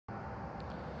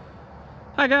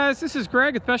Hi guys, this is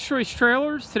Greg with Best Choice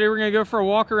Trailers. Today we're going to go for a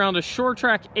walk around a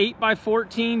Trac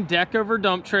 8x14 Deckover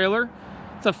dump trailer.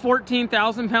 It's a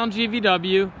 14,000 pound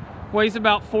GVW, weighs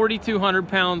about 4,200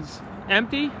 pounds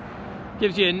empty,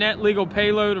 gives you a net legal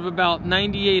payload of about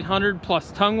 9,800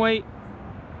 plus tongue weight.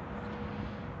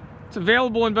 It's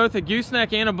available in both a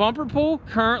gooseneck and a bumper pull.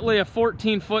 Currently a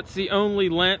 14 foot's the only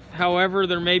length, however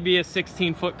there may be a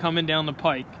 16 foot coming down the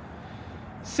pike.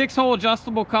 6-hole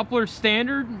adjustable coupler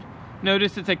standard.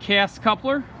 Notice it's a cast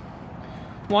coupler.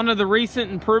 One of the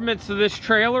recent improvements to this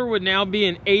trailer would now be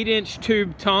an 8-inch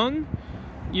tube tongue.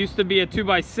 Used to be a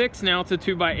 2x6, now it's a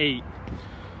 2x8.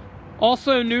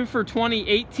 Also new for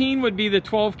 2018 would be the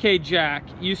 12K jack.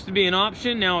 Used to be an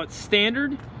option, now it's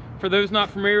standard. For those not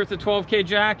familiar with the 12K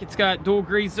jack, it's got dual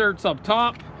grease zerks up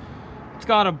top. It's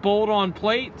got a bolt-on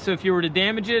plate, so if you were to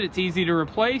damage it, it's easy to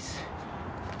replace.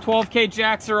 12K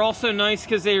jacks are also nice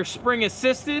because they are spring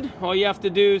assisted. All you have to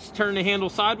do is turn the handle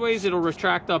sideways, it'll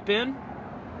retract up in.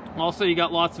 Also, you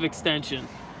got lots of extension.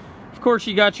 Of course,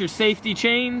 you got your safety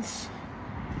chains.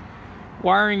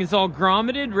 Wiring is all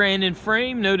grommeted, ran in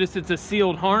frame. Notice it's a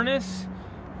sealed harness.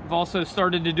 I've also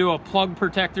started to do a plug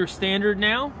protector standard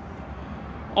now.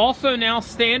 Also now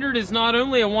standard is not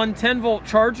only a 110 volt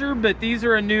charger, but these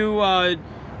are a new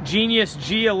Genius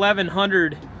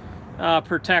G1100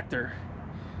 protector.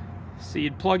 So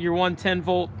you'd plug your 110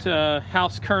 volt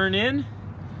house current in,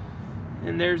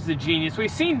 and there's the Genius. We've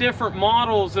seen different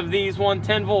models of these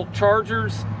 110 volt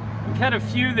chargers. We've had a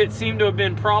few that seem to have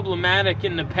been problematic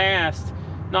in the past,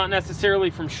 not necessarily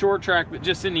from Trac, but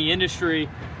just in the industry.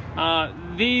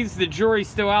 The jury's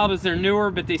still out as they're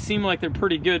newer, but they seem like they're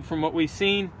pretty good from what we've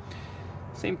seen.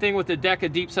 Same thing with the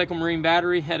Deca Deep Cycle Marine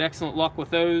battery, had excellent luck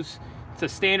with those. It's a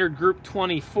standard Group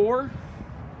 24.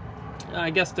 I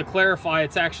guess to clarify,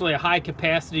 it's actually a high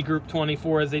capacity Group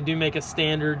 24, as they do make a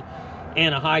standard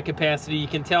and a high capacity. You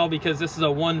can tell because this is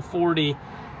a 140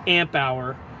 amp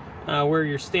hour, where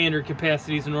your standard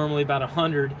capacities are normally about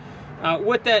 100.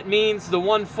 What that means, the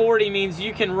 140 means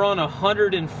you can run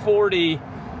 140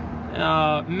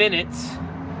 minutes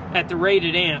at the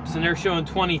rated amps, and they're showing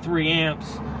 23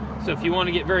 amps. So if you want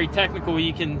to get very technical,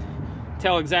 you can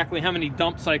tell exactly how many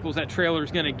dump cycles that trailer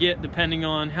is going to get depending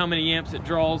on how many amps it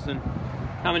draws and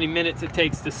how many minutes it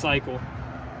takes to cycle.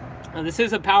 This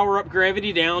is a power up,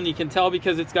 gravity down. You can tell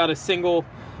because it's got a single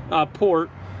port.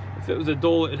 If it was a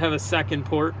dual, it'd have a second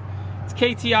port. It's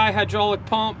KTI hydraulic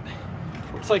pump.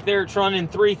 Looks like there it's running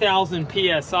 3,000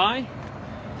 PSI.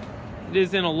 It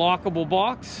is in a lockable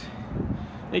box.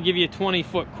 They give you a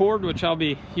 20-foot cord, which I'll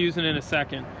be using in a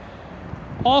second.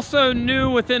 Also new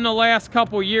within the last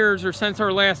couple years, or since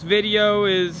our last video,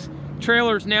 is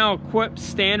trailers now equipped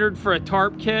standard for a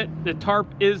tarp kit. The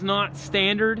tarp is not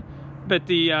standard, but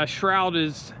the shroud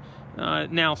is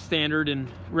now standard and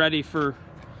ready for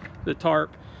the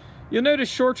tarp. You'll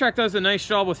notice Trac does a nice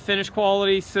job with finish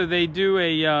quality, so they do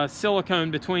a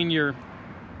silicone between your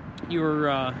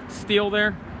steel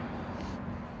there.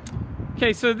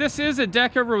 Okay, so this is a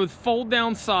Deckover with fold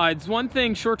down sides. One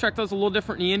thing Trac does a little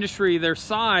different in the industry, their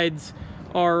sides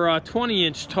are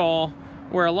 20-inch tall,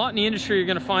 where a lot in the industry you're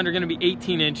going to find are going to be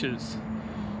 18 inches.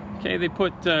 Okay, they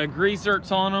put grease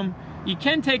zerks on them. You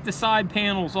can take the side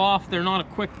panels off. They're not a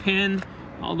quick pin,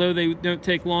 although they don't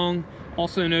take long.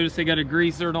 Also notice they got a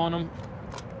grease zert on them.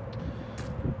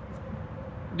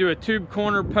 Do a tube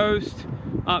corner post.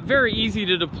 Very easy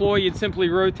to deploy. You'd simply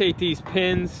rotate these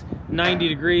pins 90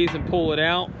 degrees and pull it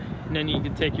out, and then you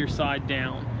can take your side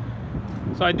down.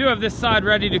 So I do have this side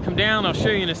ready to come down. I'll show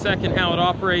you in a second how it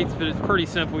operates, but it's pretty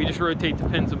simple. You just rotate the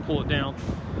pins and pull it down.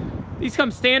 These come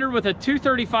standard with a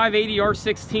 235/80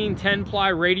 R16 10-ply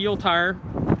radial tire.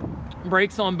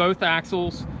 Brakes on both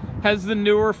axles. Has the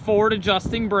newer forward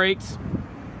adjusting brakes.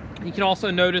 You can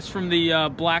also notice from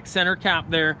the black center cap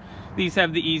there, these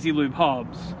have the Easy Lube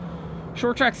hubs.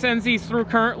 Trac sends these through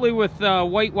currently with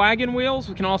white wagon wheels.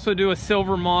 We can also do a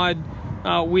silver mod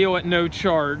wheel at no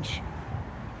charge.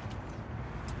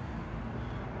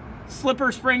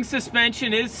 Slipper spring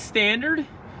suspension is standard.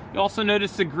 You also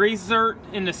notice the grease zert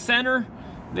in the center.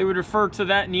 They would refer to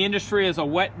that in the industry as a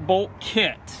wet bolt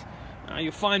kit.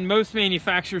 You'll find most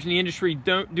manufacturers in the industry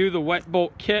don't do the wet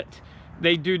bolt kit.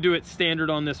 They do it standard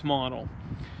on this model.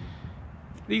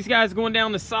 These guys going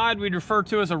down the side we'd refer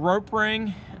to as a rope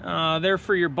ring. They're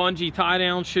for your bungee tie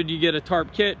down should you get a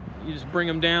tarp kit. You just bring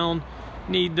them down.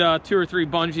 Need 2 or 3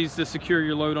 bungees to secure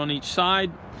your load on each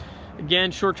side.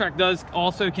 Again, Trac does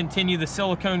also continue the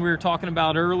silicone we were talking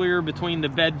about earlier between the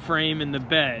bed frame and the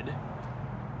bed.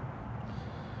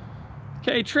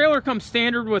 Okay, trailer comes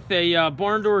standard with a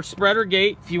barn door spreader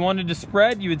gate. If you wanted to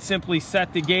spread, you would simply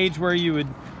set the gauge where you would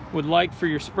would like for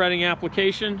your spreading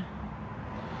application.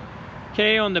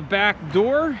 Okay, on the back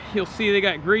door, you'll see they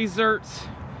got grease zerks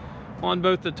on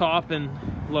both the top and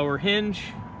lower hinge.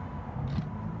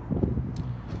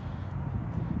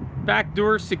 Back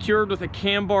door is secured with a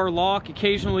cam bar lock.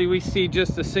 Occasionally we see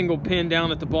just a single pin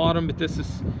down at the bottom, but this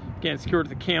is, again, secured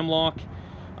with a cam lock.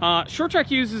 Short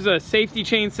Trac uses a safety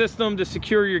chain system to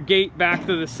secure your gate back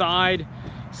to the side.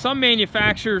 Some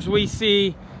manufacturers we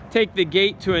see take the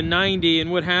gate to a 90,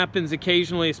 and what happens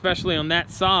occasionally, especially on that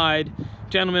side,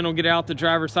 gentleman will get out the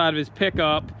driver's side of his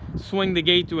pickup, swing the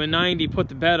gate to a 90, put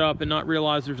the bed up, and not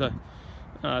realize there's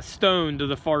a stone to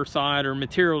the far side or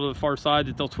material to the far side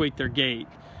that they'll tweak their gate.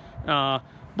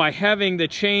 By having the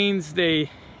chains, the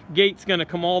gate's going to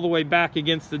come all the way back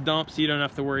against the dump, so you don't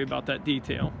have to worry about that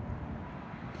detail.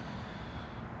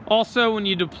 Also, when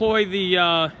you deploy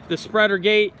the spreader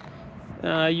gate,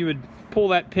 you would pull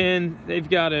that pin. They've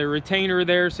got a retainer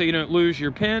there so you don't lose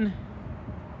your pin.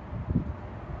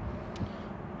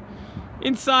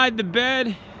 Inside the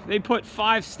bed, they put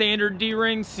 5 standard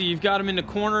D-rings, so you've got them in the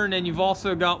corner, and then you've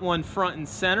also got one front and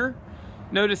center.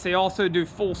 Notice they also do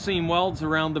full seam welds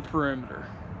around the perimeter.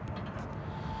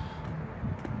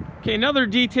 Okay, another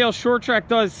detail Short Trac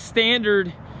does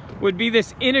standard would be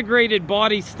this integrated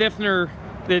body stiffener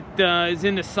that is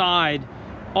in the side,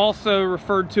 also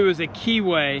referred to as a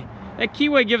keyway. That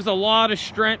keyway gives a lot of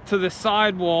strength to the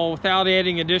sidewall without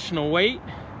adding additional weight.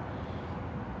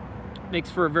 Makes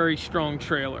for a very strong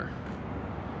trailer.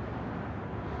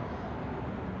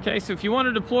 Okay, so if you want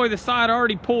to deploy the side, I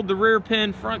already pulled the rear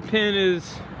pin. Front pin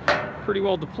is pretty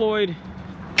well deployed.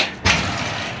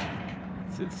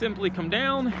 So it simply come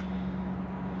down.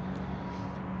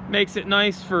 Makes it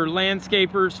nice for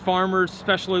landscapers, farmers,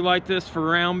 especially like this, for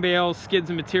round bales, skids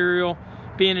and material.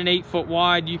 Being an 8 foot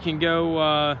wide, you can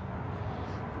go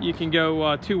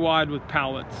 2 wide with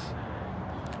pallets.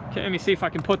 Okay, let me see if I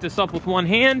can put this up with one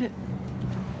hand.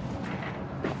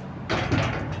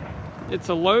 It's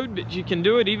a load, but you can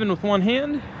do it even with one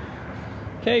hand.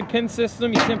 Okay, pin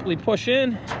system, you simply push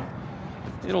in.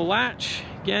 It'll latch.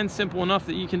 Again, simple enough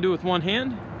that you can do with one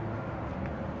hand.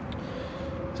 So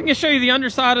I'm going to show you the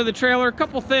underside of the trailer. A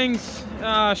couple things.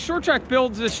 Short Trac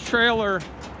builds this trailer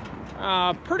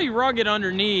pretty rugged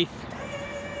underneath.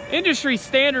 Industry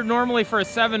standard normally for a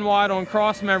 7 wide on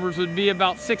cross members would be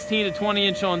about 16 to 20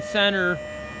 inch on center.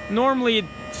 Normally you'd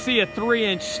see a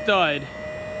 3-inch stud.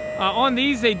 On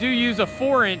these, they do use a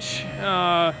 4-inch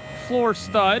floor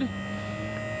stud.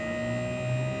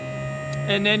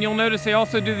 And then you'll notice they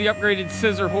also do the upgraded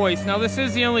scissor hoist. Now, this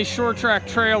is the only Short Trac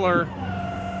trailer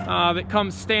that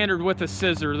comes standard with a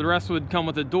scissor. The rest would come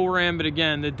with a dual ram, but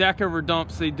again, the Deckover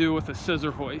dumps they do with a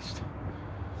scissor hoist.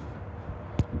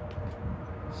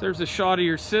 So there's a shot of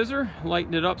your scissor.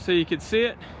 Lighten it up so you can see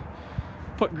it.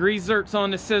 Put grease zerks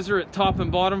on the scissor at top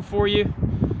and bottom for you.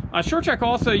 Short Trac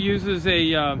also uses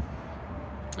a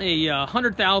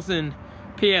 100,000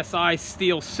 PSI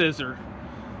steel scissor.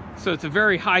 So it's a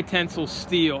very high tensile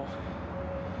steel.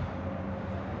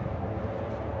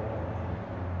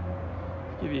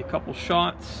 Give you a couple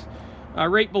shots.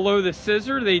 Right below the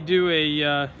scissor, they do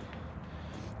a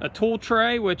tool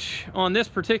tray, which on this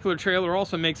particular trailer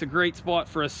also makes a great spot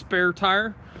for a spare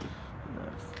tire.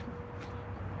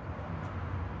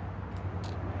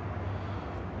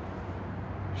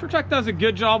 Short Trac does a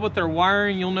good job with their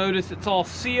wiring. You'll notice it's all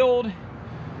sealed.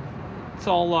 It's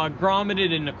all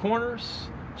grommeted in the corners.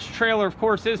 This trailer, of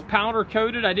course, is powder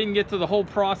coated. I didn't get to the whole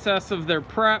process of their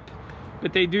prep,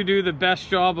 but they do the best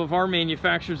job of our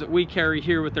manufacturers that we carry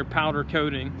here with their powder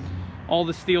coating. All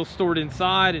the steel stored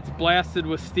inside. It's blasted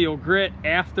with steel grit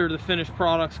after the finished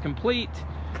product's complete.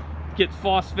 It gets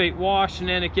phosphate wash, and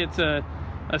then it gets a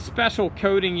special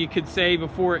coating, you could say,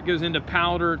 before it goes into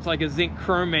powder. It's like a zinc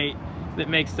chromate that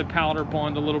makes the powder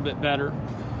bond a little bit better.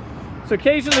 So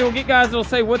occasionally we'll get guys that'll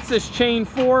say, what's this chain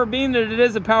for? Being that it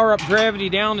is a power up gravity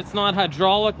down, it's not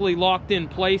hydraulically locked in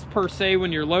place per se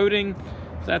when you're loading.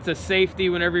 So that's a safety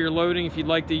whenever you're loading if you'd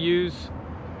like to use.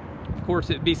 Of course,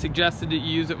 it'd be suggested that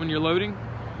you use it when you're loading.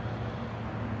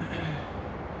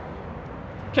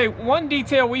 Okay, one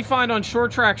detail we find on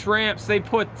Short Trac's ramps, they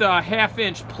put a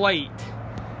 1/2-inch plate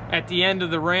at the end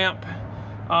of the ramp.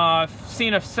 I've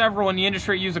seen several in the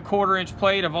industry use a 1/4-inch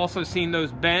plate. I've also seen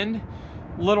those bend.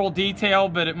 Little detail,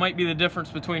 but it might be the difference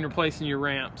between replacing your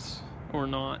ramps or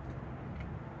not.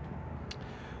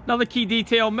 Another key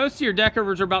detail, most of your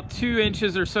Deckovers are about 2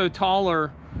 inches or so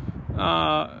taller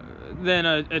than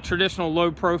a traditional low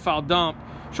profile dump.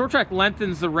 Short Trac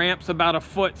lengthens the ramps about 1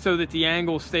 foot so that the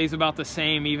angle stays about the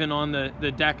same even on the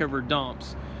Deckover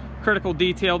dumps. Critical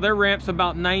detail, their ramp's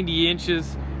about 90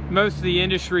 inches. Most of the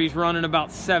industry is running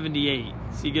about 78,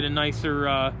 so you get a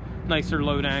nicer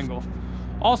load angle.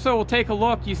 Also, we'll take a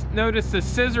look. You notice the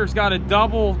scissor's got a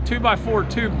double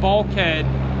 2x4 tube bulkhead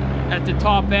at the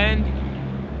top end.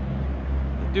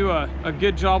 They do a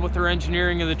good job with their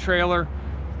engineering of the trailer.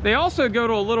 They also go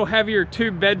to a little heavier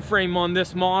tube bed frame on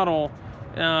this model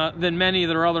than many of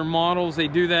their other models. They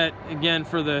do that, again,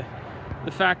 for the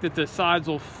fact that the sides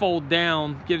will fold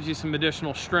down, gives you some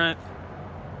additional strength.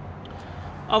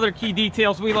 Other key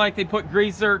details we like, they put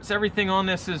grease zerks. Everything on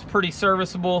this is pretty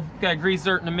serviceable. Got a grease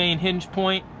zert in the main hinge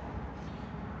point.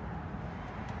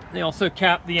 They also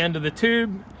cap the end of the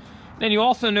tube. Then you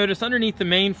also notice underneath the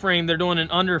main frame, they're doing an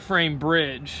underframe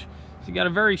bridge. So you got a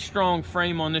very strong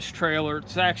frame on this trailer.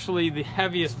 It's actually the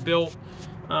heaviest built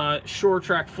Trac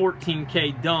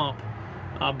 14K dump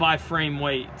by frame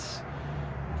weights.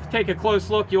 If you take a close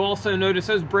look, you'll also notice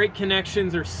those brake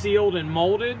connections are sealed and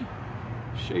molded.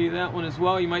 Show you that one as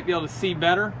well. You might be able to see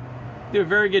better. Do a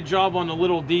very good job on the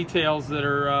little details that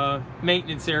are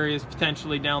maintenance areas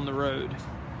potentially down the road.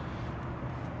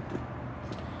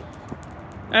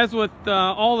 As with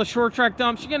all the short track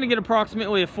dumps, you're going to get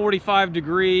approximately a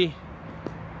 45-degree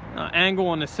angle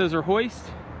on the scissor hoist.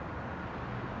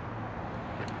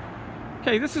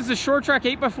 Okay, this is the short track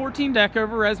 8x14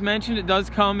 Deckover. As mentioned, it does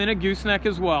come in a gooseneck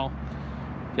as well.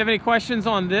 If you have any questions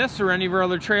on this or any of our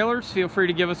other trailers, feel free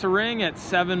to give us a ring at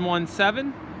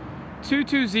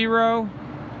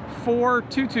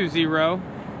 717-220-4220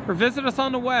 or visit us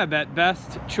on the web at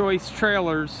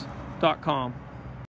bestchoicetrailers.com.